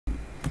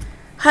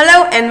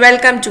Hello and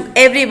welcome to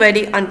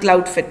everybody on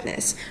Cloud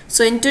Fitness.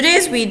 So in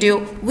today's video,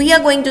 we are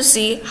going to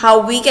see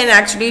how we can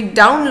actually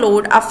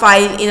download a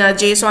file in a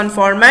JSON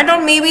format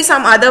or maybe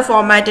some other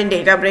format in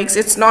Databricks.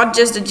 It's not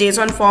just a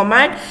JSON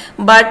format,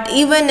 but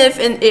even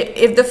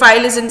if the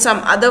file is in some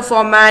other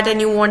format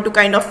and you want to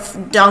kind of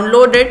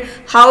download it,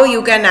 how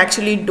you can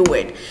actually do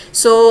it.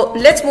 So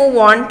let's move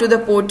on to the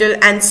portal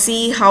and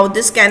see how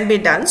this can be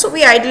done. So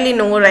we ideally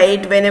know,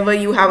 right, whenever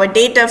you have a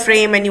data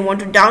frame and you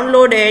want to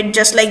download it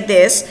just like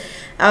this,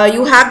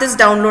 you have this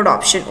download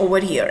option over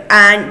here,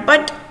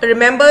 but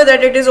remember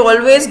that it is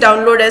always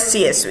download as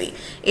CSV.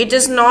 It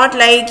is not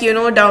like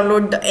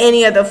download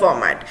any other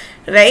format,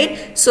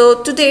 right?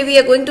 So today we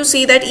are going to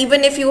see that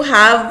even if you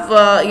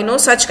have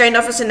such kind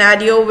of a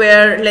scenario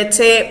where, let's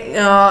say,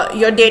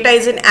 your data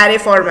is in array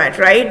format,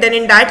 right? Then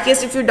in that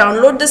case, if you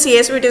download the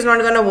CSV, it is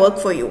not going to work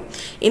for you.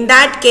 In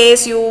that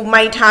case, you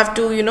might have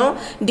to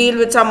deal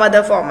with some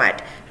other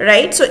format,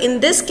 right? So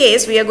in this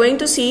case, we are going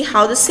to see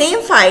how the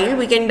same file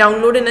we can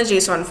download in a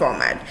JSON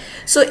format.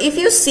 So if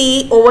you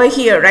see over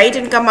here, right,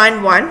 in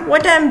command 1,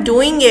 what I'm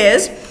doing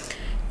is,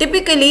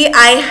 typically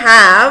I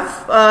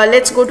have,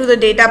 let's go to the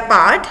data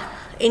part,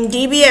 in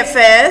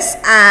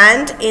DBFS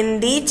and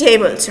in the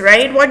tables,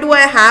 right? What do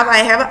I have? I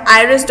have an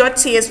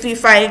iris.csv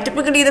file,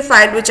 typically the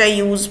file which I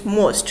use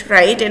most,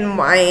 right, in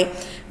my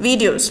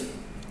videos.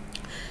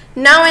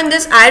 Now in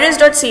this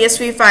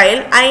iris.csv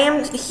file, I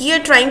am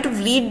here trying to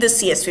read the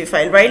CSV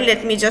file, right?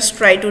 Let me just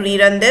try to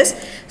rerun this.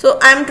 So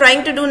I'm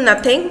trying to do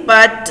nothing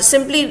but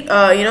simply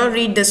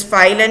read this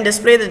file and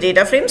display the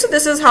data frame. So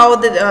this is how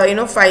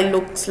the file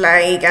looks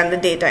like and the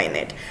data in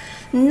it.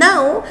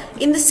 Now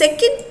in the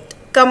second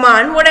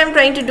command, what I'm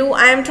trying to do,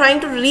 I am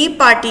trying to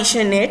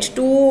repartition it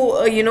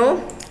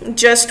to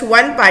just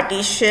one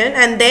partition,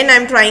 and then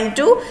I'm trying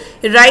to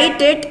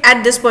write it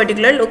at this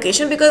particular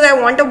location because I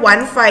want a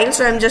one file.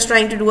 So I'm just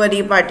trying to do a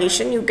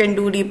repartition. You can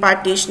do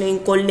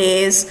repartitioning,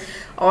 collace,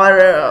 or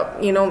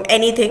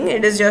anything.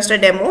 It is just a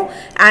demo,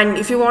 and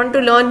if you want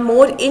to learn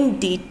more in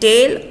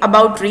detail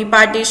about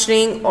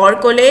repartitioning or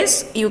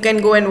collace, you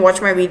can go and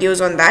watch my videos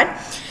on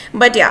that.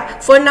 But yeah,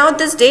 for now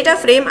this data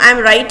frame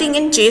I'm writing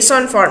in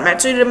JSON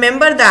format. So you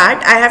remember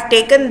that I have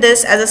taken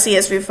this as a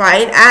CSV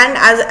file, and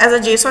as a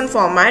JSON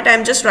format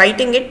I'm just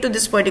writing it to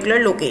this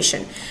particular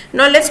location.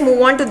 Now let's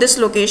move on to this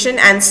location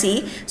and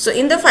see. So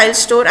in the file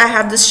store I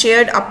have this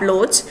shared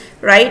uploads,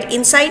 right?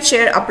 Inside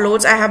shared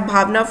uploads I have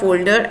Bhavna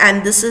folder,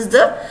 and this is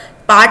the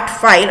part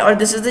file, or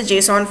this is the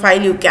JSON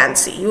file. You can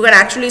see, you can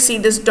actually see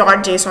this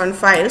 .json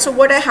file. So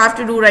what I have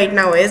to do right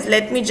now is,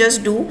 let me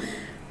just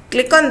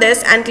click on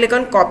this and click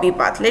on copy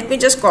path. Let me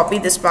just copy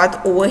this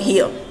path over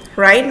here.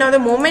 Right now, the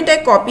moment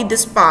I copy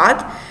this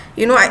path,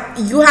 you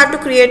have to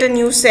create a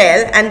new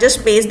cell and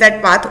just paste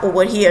that path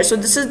over here. So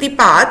this is the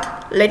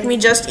path. Let me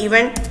just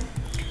even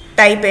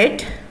type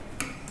it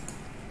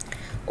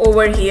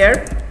over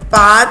here,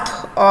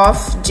 path of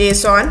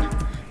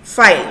JSON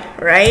file,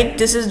 right?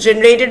 This is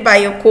generated by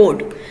your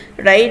code,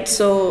 right?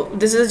 So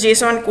this is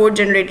JSON code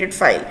generated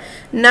file.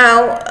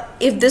 Now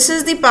if this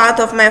is the path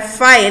of my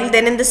file,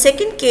 then in the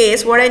second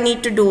case what I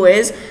need to do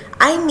is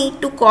I need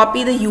to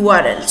copy the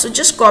URL. So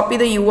just copy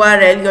the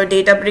URL, your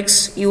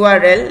Databricks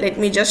URL. Let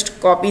me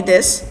just copy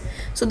this.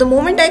 So the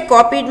moment I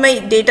copied my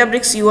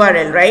Databricks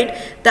URL, right,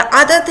 the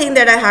other thing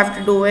that I have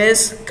to do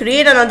is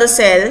create another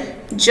cell,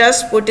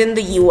 just put in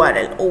the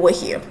URL over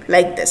here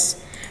like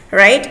this,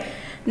 right?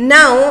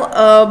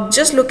 Now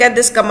just look at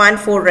this command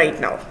 4 right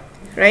now,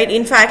 right?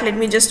 In fact, let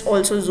me just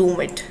also zoom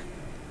it,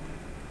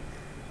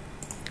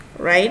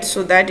 right,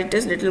 so that it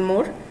is little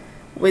more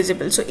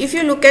visible. So if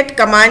you look at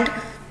command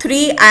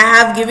 3, I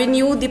have given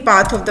you the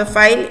path of the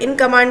file. In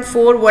command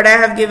 4, what I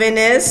have given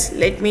is,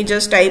 let me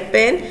just type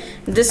in,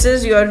 this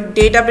is your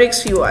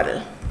Databricks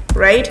URL,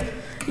 right,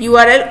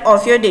 URL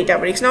of your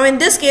Databricks. Now in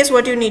this case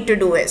what you need to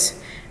do is,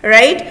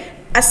 right,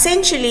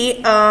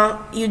 essentially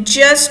you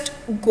just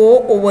go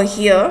over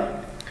here,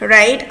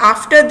 right,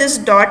 after this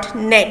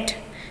 .net,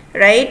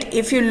 right?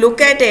 If you look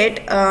at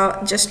it,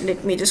 just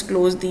let me just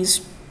close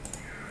these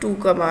two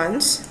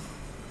commands.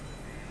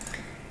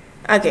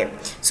 Okay,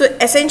 so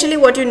essentially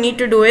what you need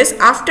to do is,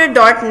 after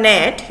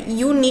 .net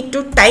you need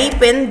to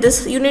type in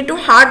this, you need to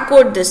hard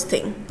code this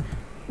thing,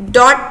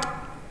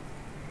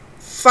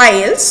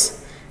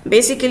 .files,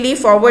 basically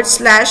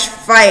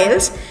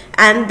 /files,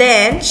 and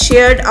then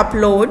shared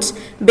uploads.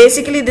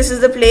 Basically this is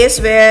the place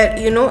where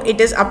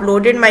it is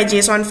uploaded, my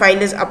JSON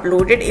file is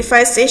uploaded. If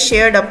I say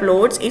shared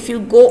uploads, if you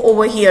go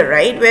over here,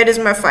 right, where is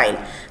my file?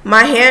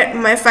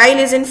 My file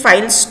is in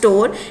file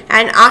store,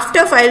 and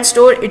after file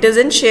store it is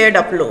in shared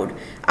uploads,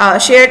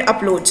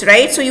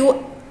 right?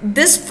 So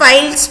this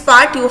files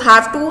part you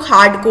have to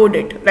hard code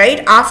it,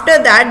 right?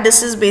 After that,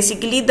 this is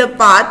basically the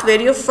path where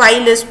your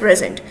file is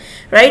present,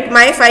 right?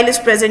 My file is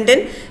present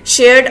in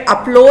shared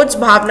uploads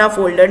Bhavna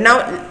folder.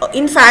 Now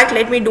in fact,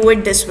 let me do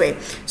it this way.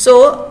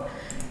 So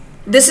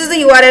this is the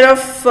URL of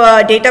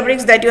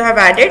Databricks that you have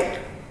added.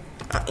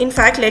 In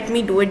fact, let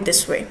me do it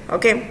this way.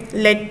 Okay,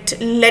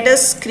 let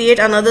us create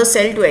another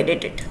cell to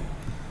edit it,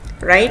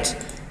 right?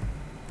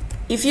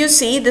 if you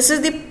see, this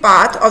is the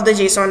path of the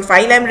JSON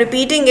file. I'm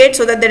repeating it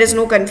so that there is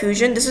no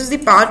confusion. This is the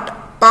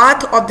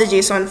path of the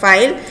JSON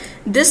file.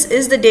 This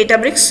is the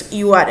Databricks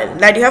URL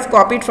that you have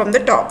copied from the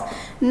top.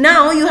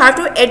 Now you have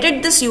to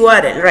edit this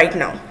URL right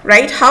now,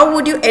 right? How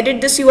would you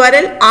edit this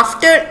URL?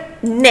 After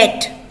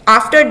net,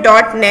 after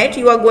 .net,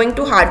 you are going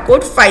to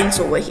hardcode files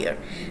over here,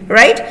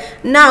 right?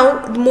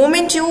 Now, the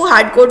moment you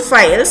hardcode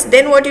files,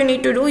 then what you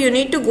need to do, you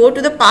need to go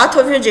to the path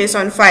of your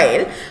JSON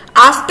file.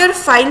 After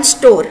file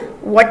store,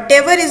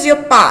 whatever is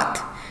your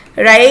path,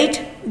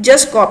 right?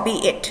 Just copy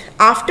it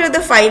after the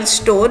file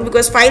store,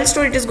 because file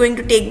store it is going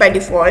to take by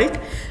default.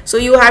 So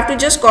you have to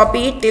just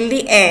copy it till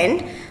the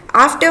end.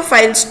 After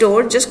file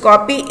store, just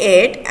copy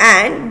it,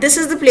 and this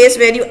is the place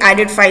where you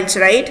added files,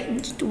 right?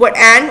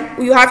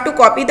 And you have to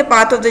copy the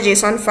path of the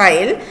JSON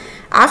file.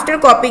 After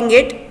copying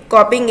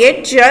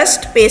it,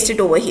 just paste it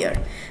over here.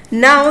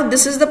 Now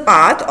this is the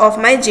path of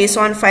my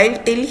JSON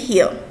file till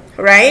here,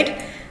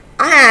 right?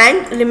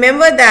 And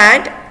remember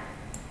that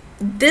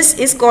this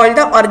is called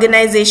the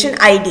organization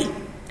ID,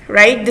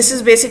 right? This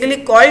is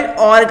basically called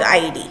org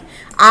ID.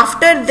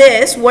 After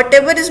this,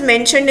 whatever is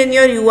mentioned in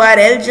your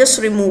URL, just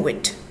remove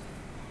it,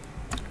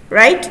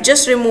 right?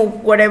 Just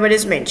remove whatever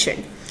is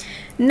mentioned.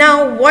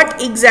 Now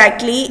what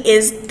exactly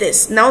is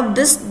this? Now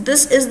this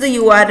is the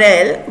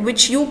URL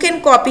which you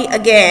can copy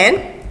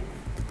again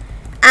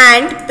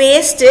and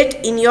paste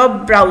it in your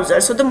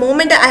browser. So the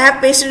moment I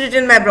have pasted it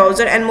in my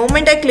browser and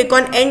moment I click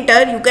on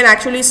enter, you can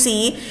actually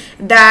see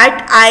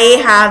that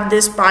I have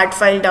this part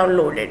file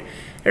downloaded,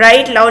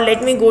 right? Now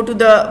let me go to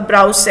the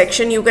browse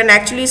section. You can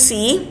actually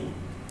see,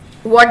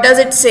 what does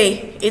it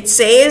say? It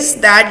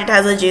says that it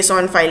has a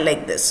JSON file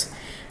like this,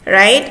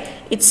 right?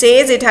 It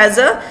says it has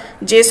a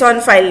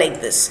JSON file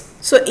like this.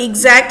 So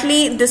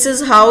exactly this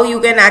is how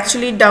you can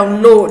actually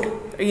download,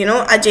 you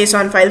know, a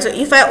JSON file. So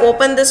if I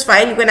open this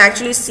file, you can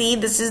actually see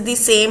this is the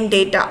same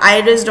data,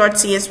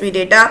 iris.csv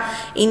data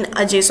in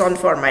a JSON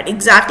format,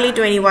 exactly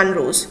 21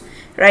 rows,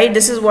 right?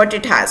 This is what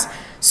it has.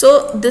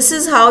 So this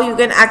is how you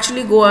can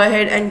actually go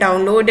ahead and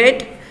download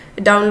it,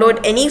 download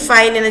any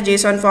file in a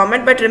JSON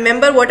format. But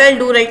remember, what I'll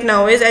do right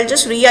now is I'll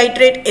just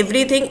reiterate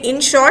everything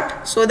in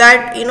short so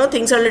that, you know,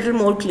 things are a little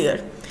more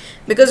clear.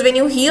 Because when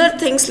you hear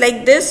things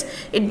like this,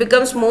 it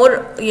becomes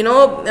more, you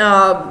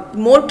know,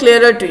 more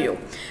clearer to you.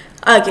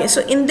 Okay, so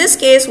in this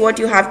case, what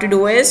you have to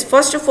do is,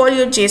 first of all,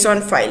 your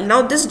JSON file.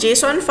 Now this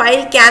JSON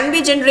file can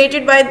be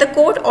generated by the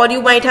code, or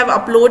you might have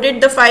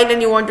uploaded the file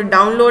and you want to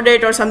download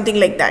it or something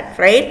like that,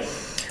 right?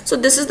 So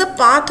this is the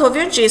path of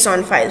your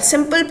JSON file,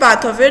 simple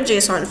path of your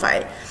JSON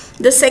file.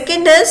 The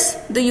second is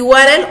the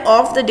URL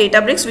of the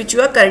Databricks which you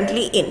are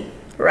currently in,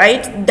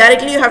 right?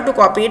 Directly you have to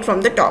copy it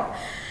from the top.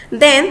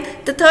 Then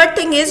the third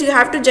thing is you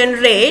have to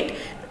edit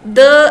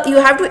the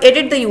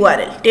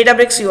URL,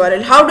 Databricks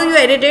URL. How do you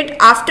edit it?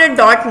 After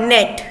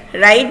 .net,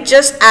 right?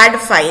 Just add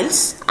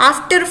files.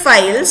 After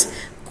files,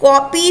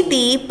 copy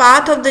the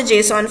path of the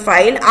JSON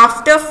file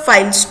after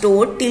file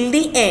store till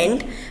the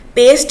end,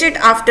 paste it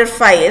after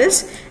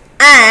files,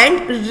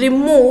 and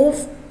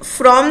remove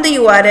from the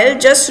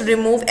URL, just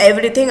remove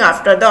everything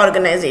after the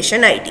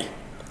organization ID.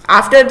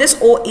 After this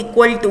O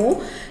equal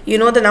to, you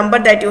know, the number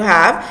that you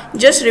have,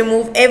 just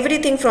remove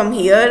everything from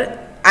here,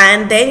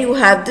 and then you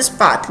have this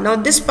path. Now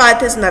this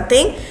path is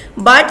nothing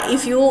but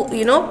if you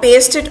know,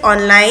 paste it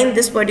online,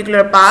 this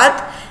particular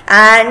path,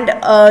 and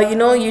you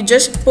know, you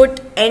just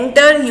put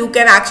enter, you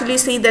can actually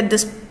see that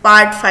this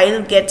part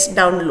file gets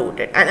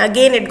downloaded, and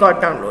again it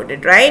got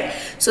downloaded, right?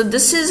 So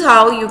this is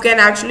how you can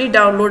actually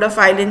download a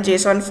file in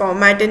JSON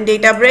format in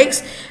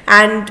Databricks.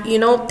 And you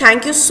know,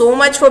 thank you so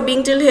much for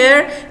being till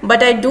here,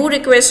 but I do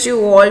request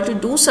you all to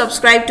do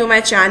subscribe to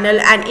my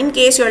channel, and in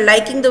case you're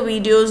liking the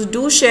videos,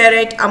 do share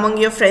it among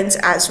your friends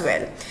as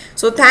well.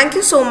 So thank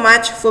you so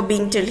much for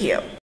being till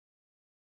here.